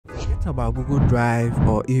What about Google Drive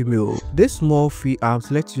or email? This small free apps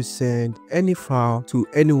let you send any file to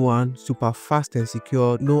anyone super fast and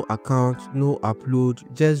secure. No account, no upload,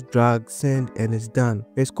 just drag, send, and it's done.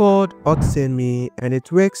 It's called SendMe and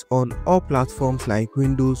it works on all platforms like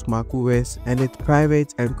Windows, macOS, and it's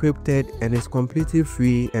private, encrypted, and it's completely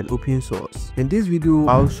free and open source. In this video,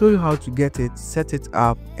 I'll show you how to get it, set it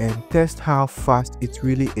up, and test how fast it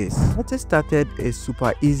really is. Getting started is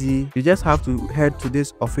super easy. You just have to head to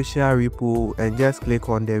this official repo and just click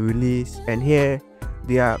on the release, and here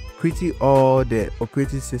they are pretty all the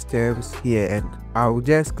operating systems here, and I will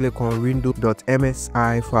just click on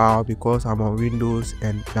windows.msi file because I'm on Windows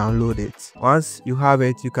and download it. Once you have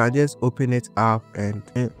it, you can just open it up, and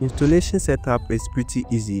installation setup is pretty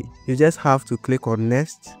easy. You just have to click on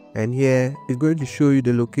next, and here it's going to show you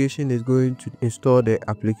the location is going to install the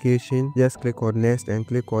application. Just click on next and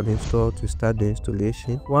click on install to start the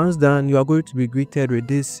installation. Once done, you are going to be greeted with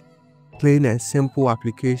this plain and simple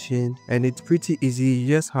application, and it's pretty easy. You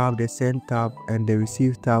just have the send tab and the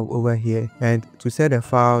receive tab over here, and to set a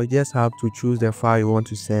file you just have to choose the file you want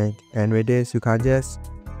to send, and with this you can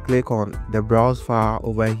just click on the browse file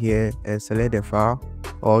over here and select the file,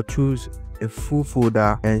 or choose a full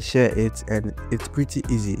folder and share it, and it's pretty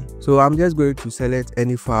easy. So I'm just going to select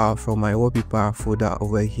any file from my wallpaper folder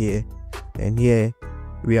over here, and here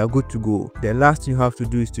we are good to go. The last thing you have to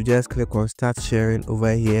do is to just click on start sharing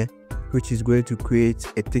over here, which is going to create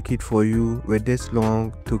a ticket for you with this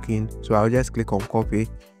long token. So I'll just click on copy,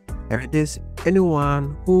 and with this,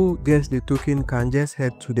 anyone who gets the token can just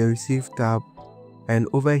head to the receive tab, and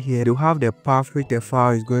over here you have the path which the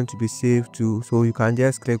file is going to be saved to. So you can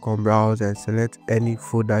just click on browse and select any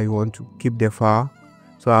folder you want to keep the file.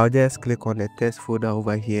 So I'll just click on the test folder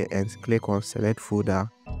over here and click on select folder,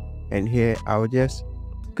 and here I'll just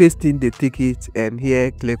paste in the ticket, and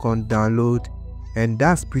here click on download, and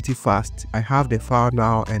that's pretty fast. I have the file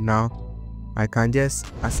now, and now I can just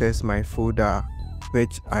access my folder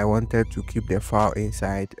which I wanted to keep the file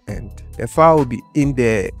inside, and the file will be in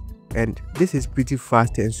there, and this is pretty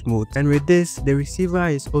fast and smooth. And with this, the receiver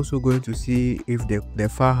is also going to see if the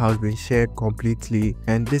file has been shared completely,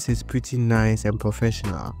 and this is pretty nice and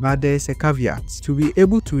professional. But there is a caveat. To be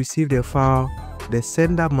able to receive the file, the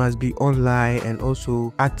sender must be online and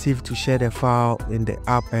also active to share the file in the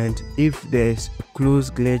app, and if there's a close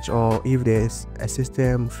glitch or if there's a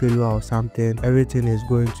system failure or something, everything is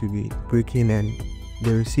going to be breaking and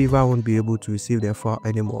the receiver won't be able to receive the file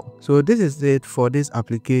anymore. So this is it for this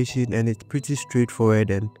application, and it's pretty straightforward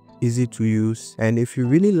and easy to use. And if you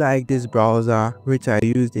really like this browser which I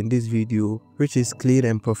used in this video, which is clean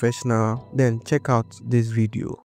and professional, then check out this video.